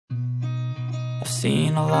I've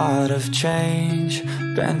seen a lot of change,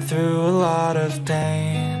 been through a lot of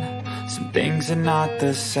pain. Some things are not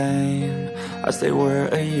the same as they were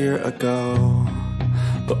a year ago,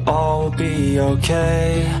 but all will be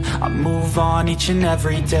okay. I move on each and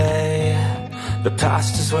every day. The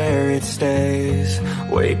past is where it stays,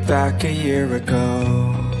 way back a year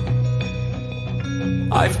ago.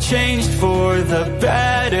 I've changed for the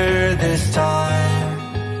better this time.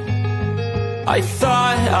 I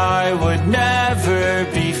thought I would never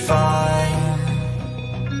be fine.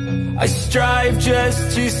 I strive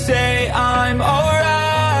just to say I'm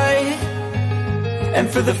alright, and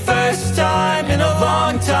for the first time in a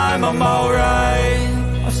long time I'm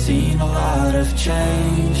alright. I've seen a lot of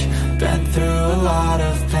change, been through a lot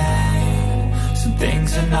of pain. Some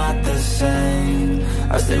things are not the same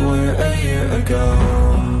as they were a year ago,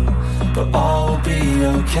 but all will be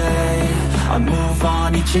okay. I move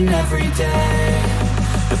on each and every day.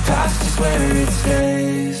 The past is where it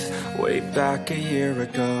stays, way back a year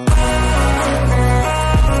ago.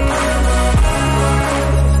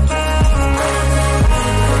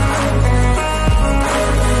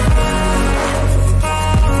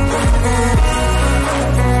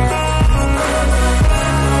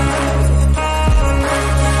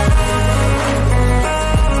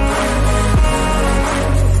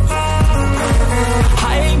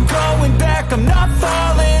 I'm not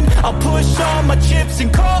falling, I'll push all my chips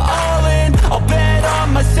and call all in. I'll bet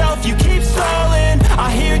on myself, you keep stalling.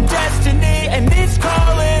 I hear destiny and it's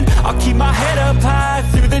calling. I'll keep my head up high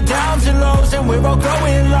through the downs and lows, and we're all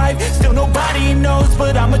going life. Still nobody knows,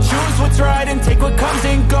 but I'ma choose what's right and take what comes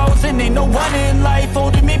and goes. And ain't no one in life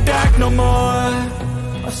holding me back no more.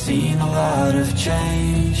 I've seen a lot of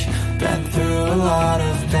change, been through a lot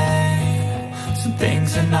of pain. Some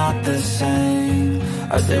things are not the same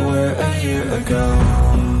as they were a year ago,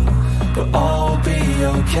 but all will be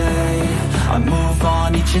okay. I move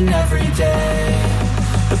on each and every day.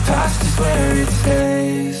 The past is where it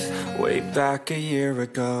stays, way back a year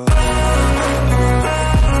ago.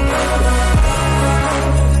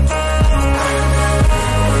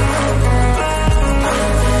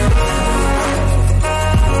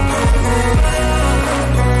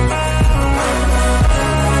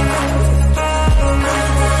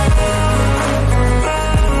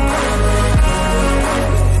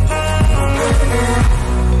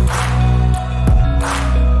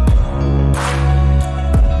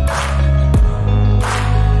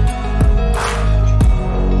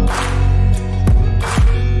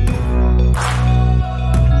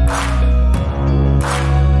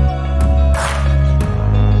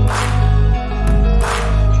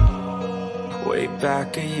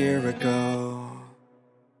 Back a year ago.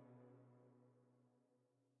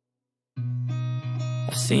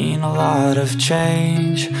 I've seen a lot of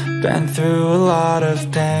change, been through a lot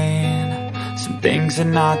of pain. Some things are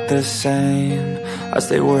not the same as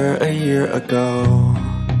they were a year ago,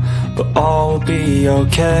 but all will be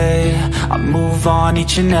okay. I move on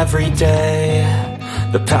each and every day.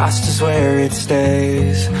 The past is where it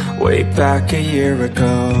stays, way back a year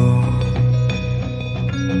ago.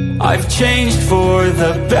 I've changed for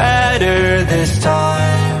the better this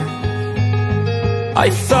time.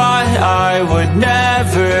 I thought I would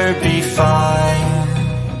never be fine.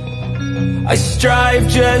 I strive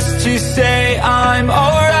just to say I'm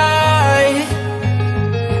alright,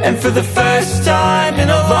 and for the first time in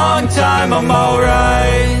a long time I'm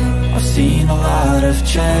alright. I've seen a lot of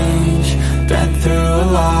change, been through a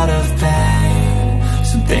lot of pain.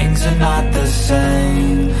 Some things are not the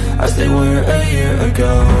same as they were a year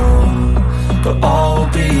ago, but all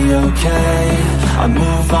will be okay. I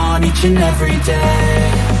move on each and every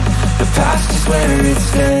day. The past is where it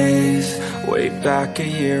stays, way back a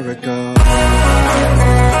year ago.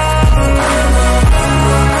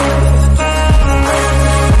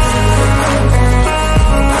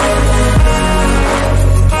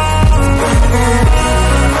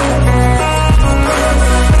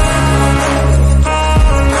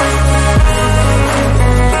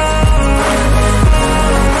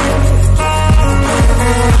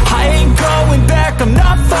 I'm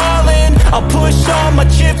not falling, I'll push all my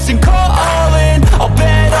chips and call all in. I'll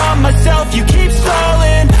bet on myself, you keep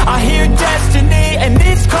stalling. I hear destiny and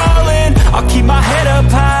it's calling. I'll keep my head up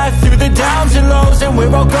high through the downs and lows, and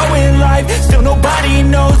we're all going life. Still nobody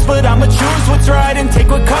knows, but I'ma choose what's right and take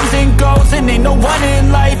what comes and goes. And ain't no one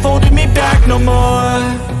in life holding me back no more.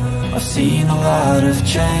 I've seen a lot of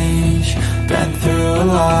change, been through a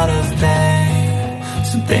lot of pain.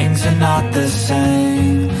 Some things are not the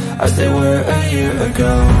same as they were a year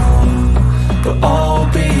ago, but all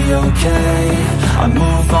will be okay. I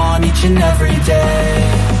move on each and every day.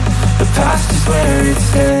 The past is where it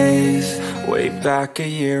stays, way back a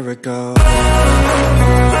year ago.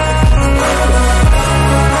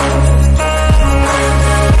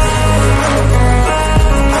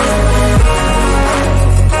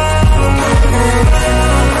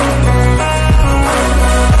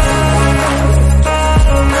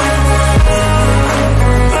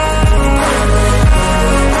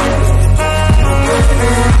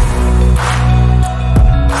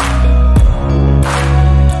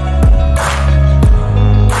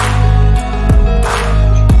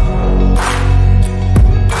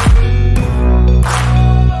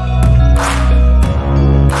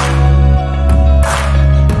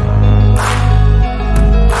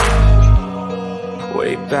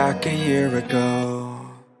 Back a year ago.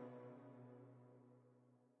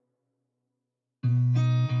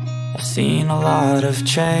 I've seen a lot of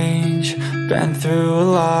change, been through a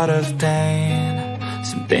lot of pain.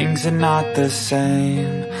 Some things are not the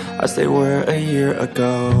same as they were a year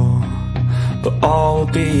ago, but all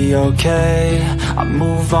will be okay. I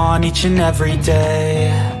move on each and every day.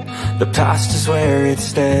 The past is where it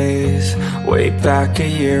stays, way back a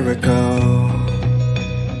year ago.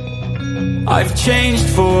 I've changed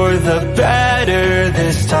for the better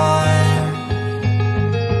this time.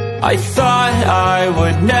 I thought I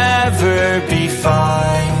would never be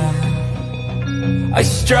fine. I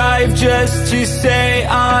strive just to say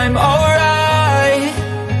I'm alright,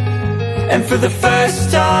 and for the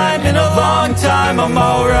first time in a long time I'm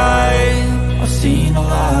alright. I've seen a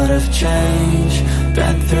lot of change,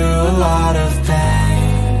 been through a lot of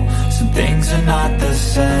pain. Some things are not the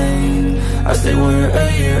same as they were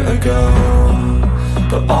a year ago,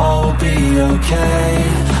 but all will be okay.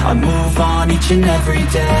 I move on each and every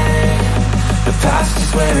day. The past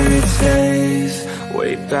is where it stays,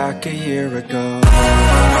 way back a year ago.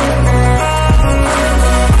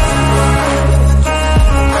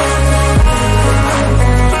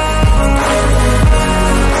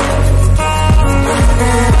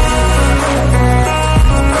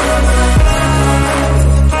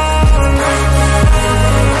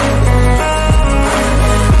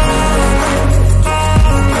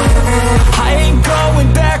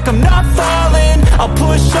 I'm not falling, I'll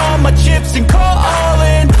push all my chips and call all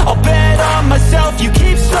in. I'll bet on myself, you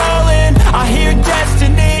keep stalling. I hear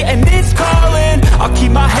destiny and it's calling. I'll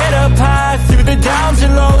keep my head up high through the downs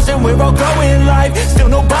and lows, and we're all going life. Still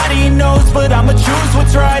nobody knows, but I'ma choose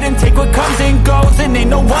what's right and take what comes and goes. And ain't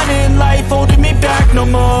no one in life holding me back no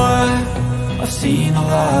more. I've seen a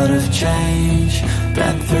lot of change,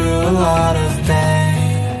 been through a lot of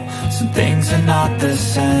pain. Some things are not the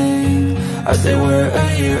same as they were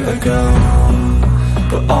a year ago,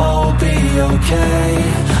 but all will be okay.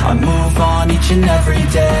 I move on each and every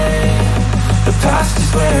day. The past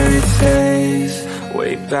is where it stays,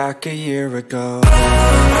 way back a year ago.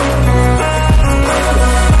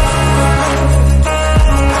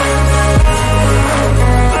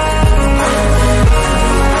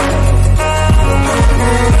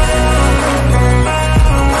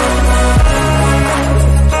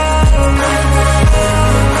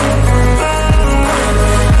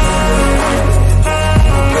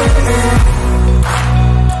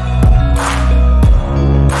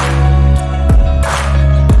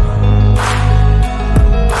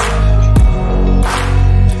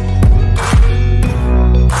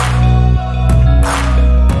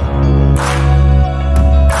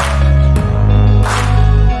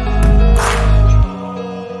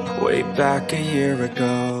 Back a year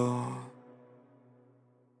ago.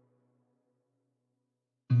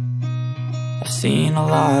 I've seen a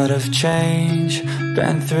lot of change,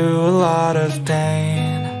 been through a lot of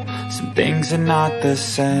pain. Some things are not the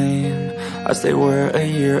same as they were a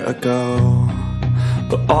year ago,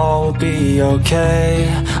 but all will be okay.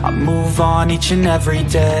 I move on each and every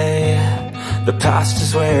day. The past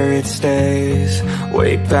is where it stays,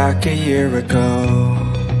 way back a year ago.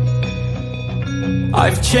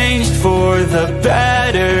 I've changed for the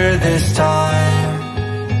better this time.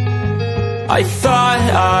 I thought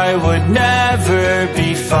I would never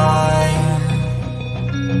be fine.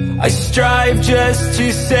 I strive just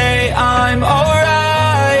to say I'm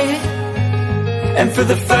alright, and for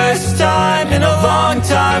the first time in a long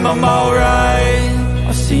time I'm alright.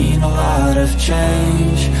 I've seen a lot of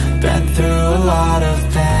change, been through a lot of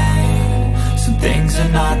pain. Some things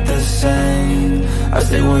are not the same as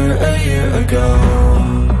they were a year ago,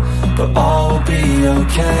 but all will be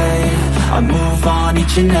okay. I move on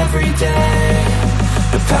each and every day.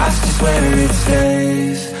 The past is where it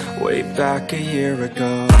stays, way back a year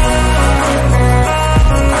ago.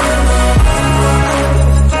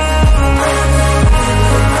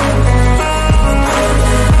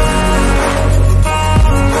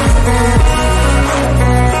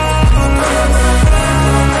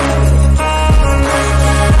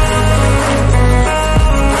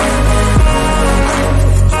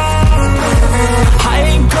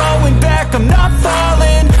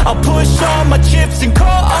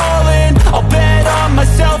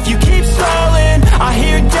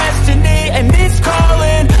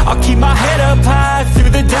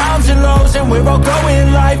 where I'll go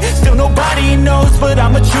in life. Still nobody knows, but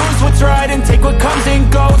I'ma choose what's right and take what comes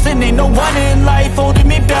and goes. And ain't no one in life holding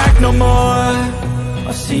me back no more.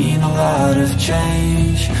 I've seen a lot of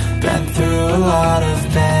change, been through a lot of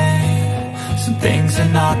pain. Some things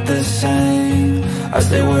are not the same as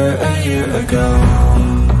they were a year ago,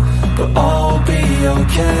 but all will be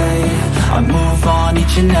okay. I move on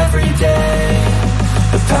each and every day.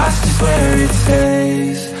 The past is where it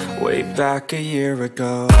stays, way back a year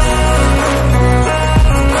ago.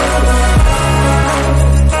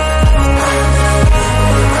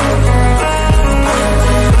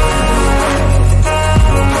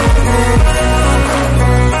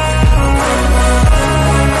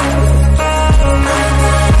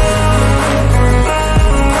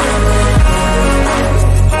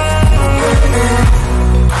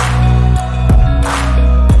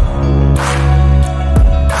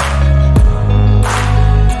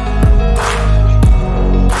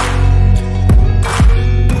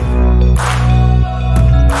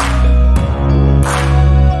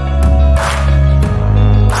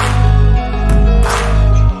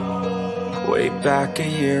 Back a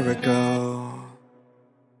year ago.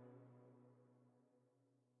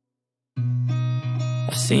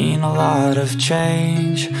 I've seen a lot of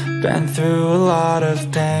change, been through a lot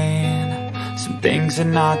of pain. Some things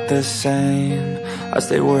are not the same as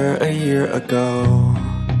they were a year ago,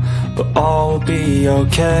 but all will be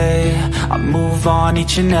okay. I move on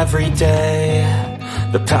each and every day.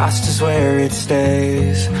 The past is where it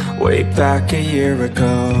stays, way back a year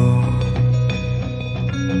ago.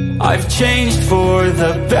 I've changed for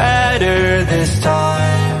the better this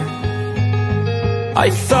time.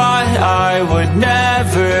 I thought I would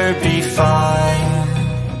never be fine.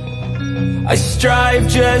 I strive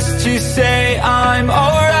just to say I'm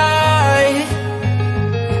alright,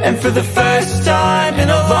 and for the first time in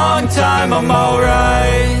a long time I'm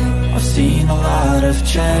alright. I've seen a lot of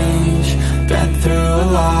change, been through a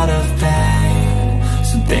lot of pain.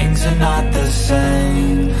 Some things are not the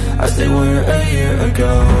same as they were a year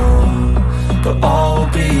ago, but all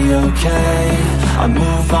will be okay. I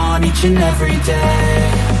move on each and every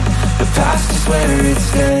day. The past is where it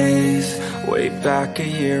stays, way back a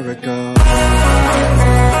year ago.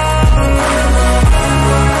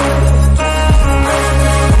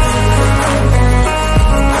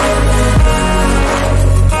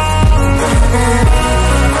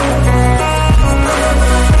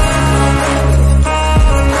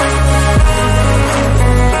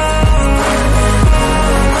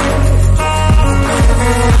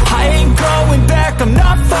 I'm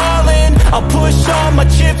not falling, I'll push all my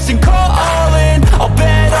chips and call all in. I'll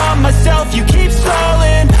bet on myself, you keep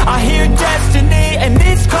stalling. I hear destiny and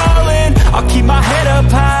it's calling. I'll keep my head up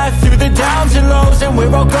high through the downs and lows, and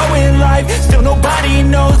where I'll go in life, still nobody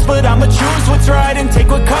knows, but I'ma choose what's right and take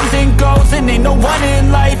what comes and goes. And ain't no one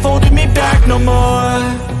in life holding me back no more.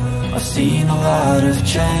 I've seen a lot of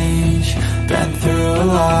change, been through a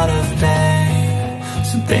lot of pain.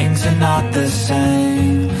 Some things are not the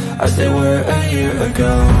same as they were a year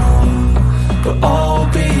ago, but all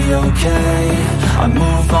will be okay. I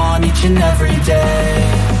move on each and every day.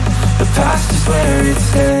 The past is where it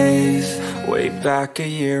stays, way back a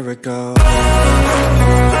year ago.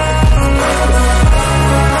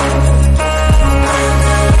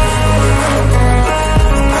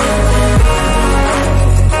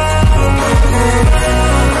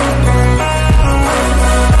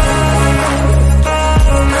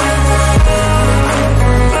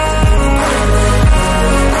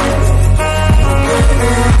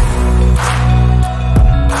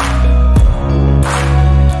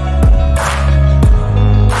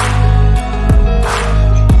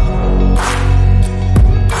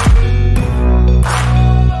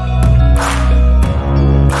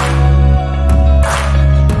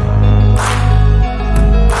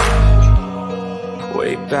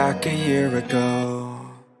 Back a year ago.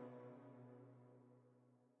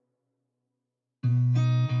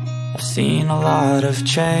 I've seen a lot of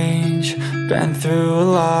change, been through a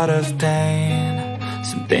lot of pain.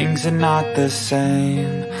 Some things are not the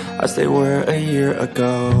same as they were a year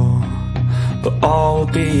ago, but all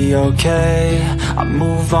will be okay. I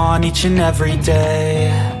move on each and every day.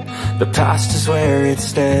 The past is where it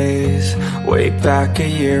stays, way back a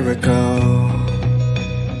year ago.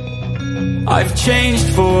 I've changed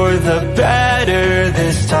for the better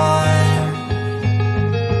this time.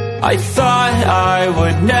 I thought I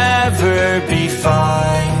would never be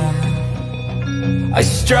fine. I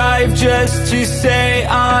strive just to say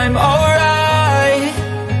I'm alright,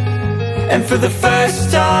 and for the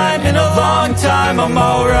first time in a long time I'm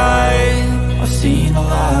alright. I've seen a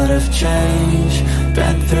lot of change,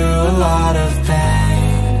 been through a lot of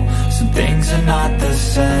pain. Some Some things are not the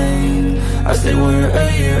same as they were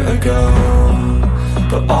a year ago,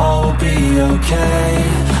 but all will be okay.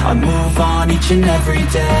 I move on each and every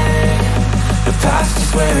day. The past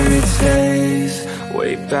is where it stays.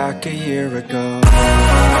 Way back a year ago.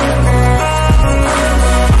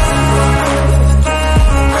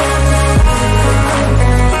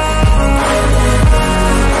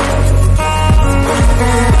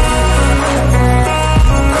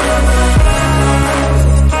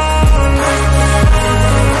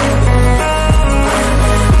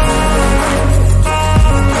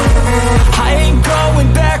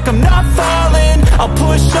 I'm not falling. I'll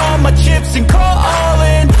push all my chips and call all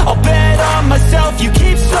in. I'll bet on myself, you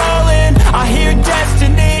keep stalling. I hear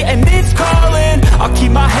destiny and it's calling. I'll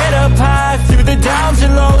keep my head up high through the downs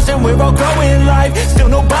and lows, and we're all going life. Still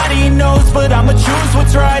nobody knows, but I'ma choose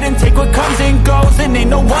what's right and take what comes and goes. And ain't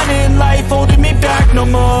no one in life holding me back no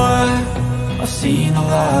more. I've seen a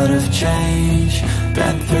lot of change,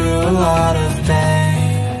 been through a lot of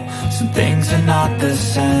pain. Some things are not the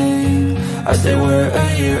same as they were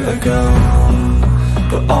a year ago,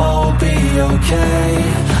 but all will be okay.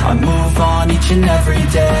 I move on each and every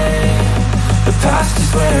day. The past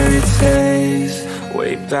is where it stays.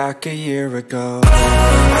 Way back a year ago.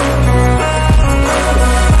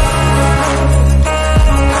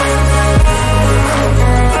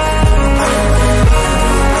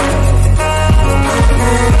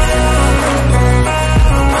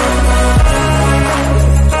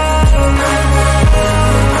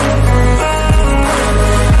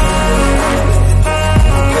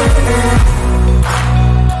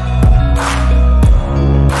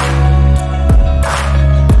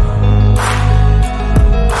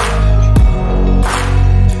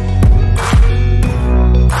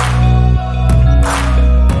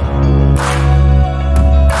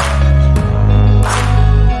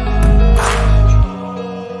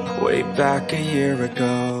 Back a year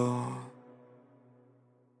ago.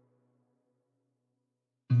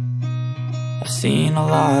 I've seen a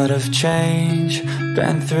lot of change,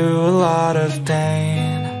 been through a lot of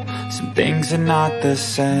pain. Some things are not the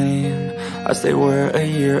same as they were a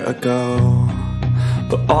year ago,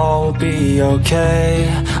 but all will be okay.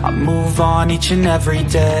 I move on each and every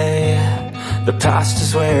day. The past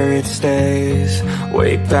is where it stays.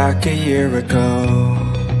 Way back a year ago.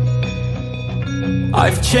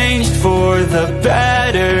 I've changed for the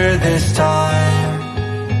better this time.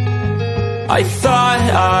 I thought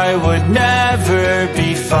I would never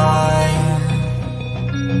be fine.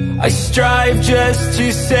 I strive just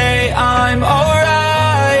to say I'm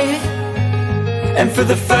alright, and for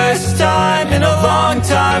the first time in a long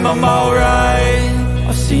time I'm alright.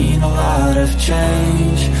 I've seen a lot of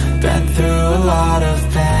change, been through a lot of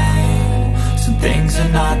pain. Some things are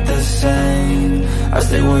not the same as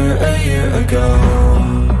they were a year ago,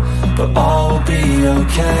 but all will be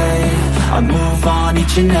okay. I move on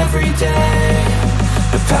each and every day.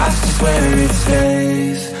 The past is where it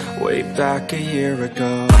stays. Way back a year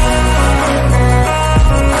ago.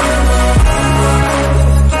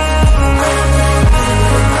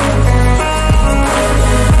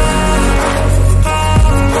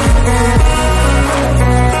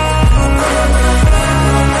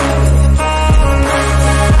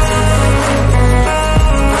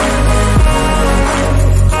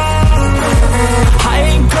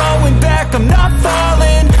 I'm not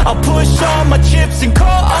falling. I'll push all my chips and call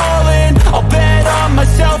all in. I'll bet on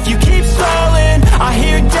myself, you keep stalling. I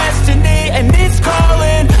hear destiny and it's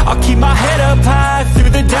calling. I'll keep my head up high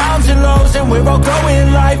through the downs and lows, and we're all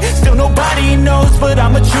going life. Still nobody knows, but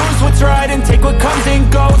I'ma choose what's right and take what comes and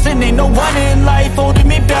goes. And ain't no one in life holding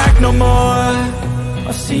me back no more.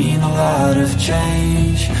 I've seen a lot of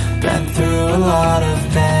change, been through a lot of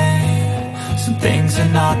pain. Some things are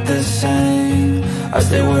not the same as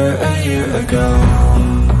they were a year ago,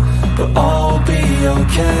 but all will be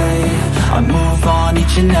okay. I move on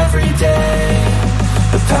each and every day.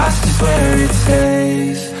 The past is where it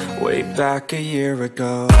stays. Way back a year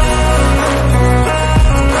ago.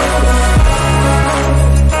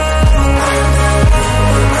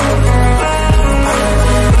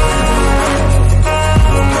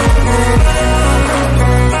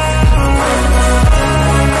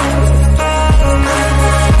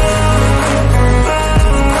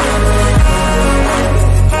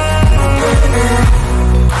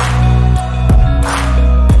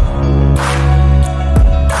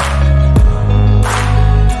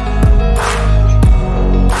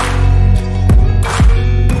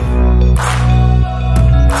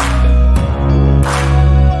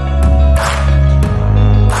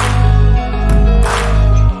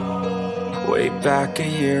 Back a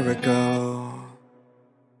year ago.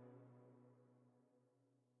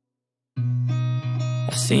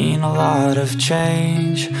 I've seen a lot of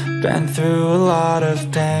change, been through a lot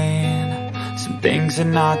of pain. Some things are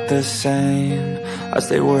not the same as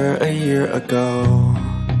they were a year ago,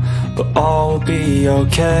 but all will be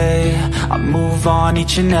okay. I move on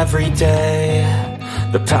each and every day.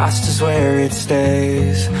 The past is where it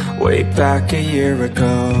stays, way back a year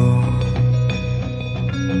ago.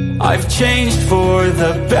 I've changed for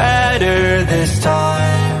the better this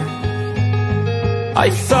time. I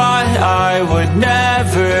thought I would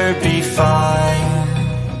never be fine.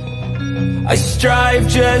 I strive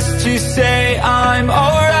just to say I'm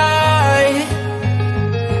alright,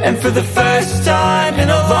 and for the first time in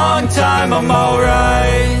a long time I'm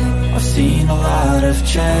alright. I've seen a lot of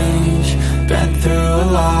change, been through a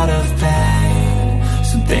lot of pain.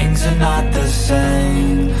 Some things are not the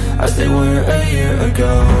same as they were a year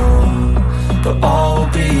ago, but all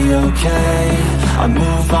will be okay. I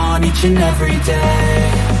move on each and every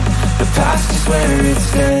day. The past is where it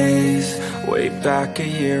stays, way back a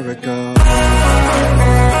year ago.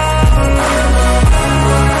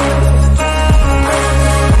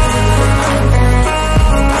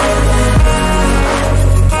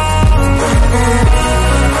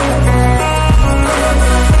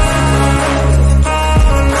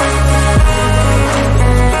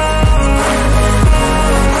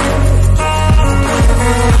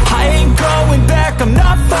 I'm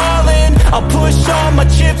not falling, I'll push all my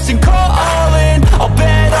chips and call all in. I'll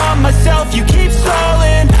bet on myself, you keep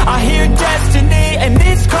stalling. I hear destiny and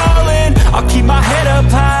it's calling. I'll keep my head up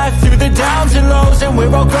high through the downs and lows, and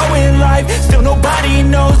we're all growing life. Still nobody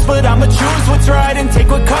knows, but I'ma choose what's right and take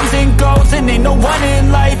what comes and goes. And ain't no one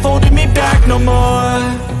in life holding me back no more.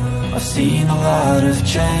 I've seen a lot of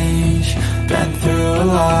change, been through a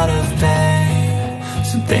lot of pain.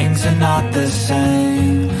 Some things are not the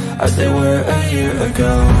same as they were a year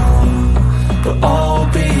ago, but all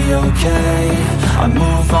will be okay. I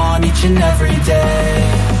move on each and every day.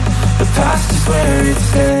 The past is where it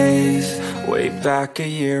stays, way back a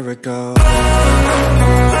year ago.